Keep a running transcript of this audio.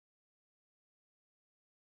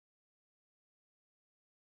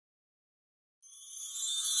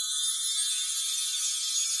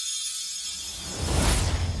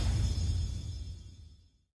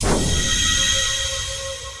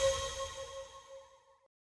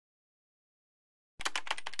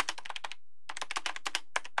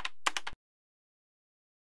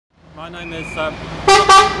My name is Nigel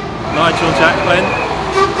Jacklin.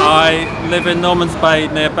 I live in Normans Bay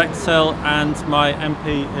near Bexhill, and my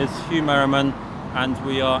MP is Huw Merriman, and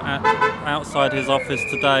we are outside his office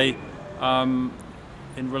today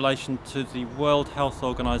in relation to the World Health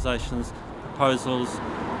Organisation's proposals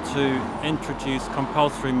to introduce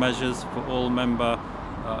compulsory measures for all member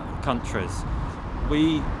countries.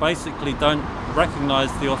 We basically don't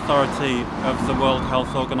recognise the authority of the World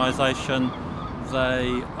Health Organisation.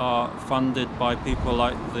 They are funded by people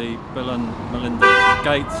like the Bill and Melinda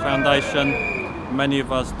Gates Foundation. Many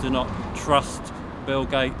of us do not trust Bill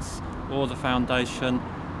Gates or the foundation.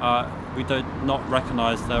 We do not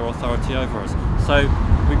recognise their authority over us. So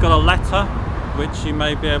we've got a letter which you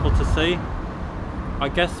may be able to see. I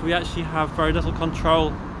guess we actually have very little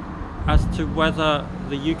control as to whether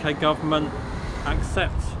the UK government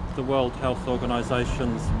accepts the World Health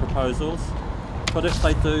Organisation's proposals, but if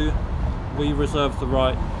they do, we reserve the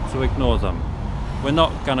right to ignore them. We're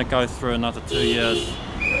not going to go through another 2 years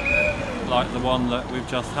like the one that we've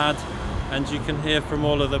just had, and you can hear from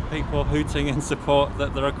all of the people hooting in support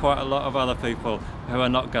that there are quite a lot of other people who are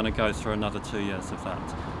not going to go through another 2 years of that.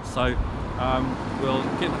 So we'll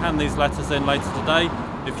hand these letters in later today.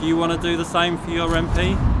 If you want to do the same for your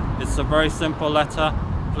MP, it's a very simple letter,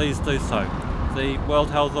 please do so. The World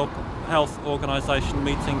Health Organisation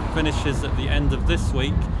meeting finishes at the end of this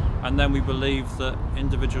week, and then we believe that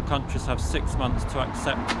individual countries have 6 months to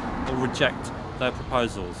accept or reject their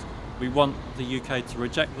proposals. We want the UK to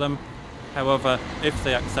reject them. However, if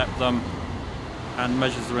they accept them and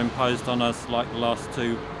measures are imposed on us like the last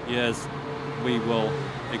 2 years, we will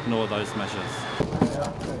ignore those measures.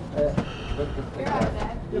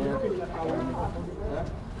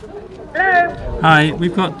 Hello. Hi,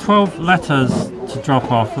 we've got 12 letters to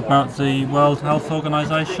drop off about the World Health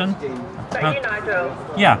Organisation. Is that you, Nigel?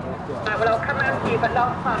 Yeah. Right, well, I'll come round to you, but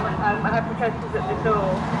last time I had protesters at the door.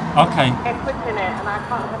 Okay. They're quitting it, and I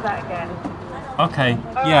can't have that again. Okay.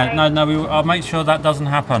 All yeah. right. No. I'll make sure that doesn't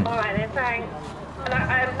happen. All right then, thanks.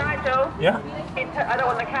 And Nigel. Yeah. I don't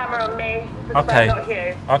want the camera on me. Okay. Not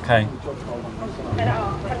you. Okay. Turn it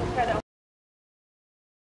off. Turn it off.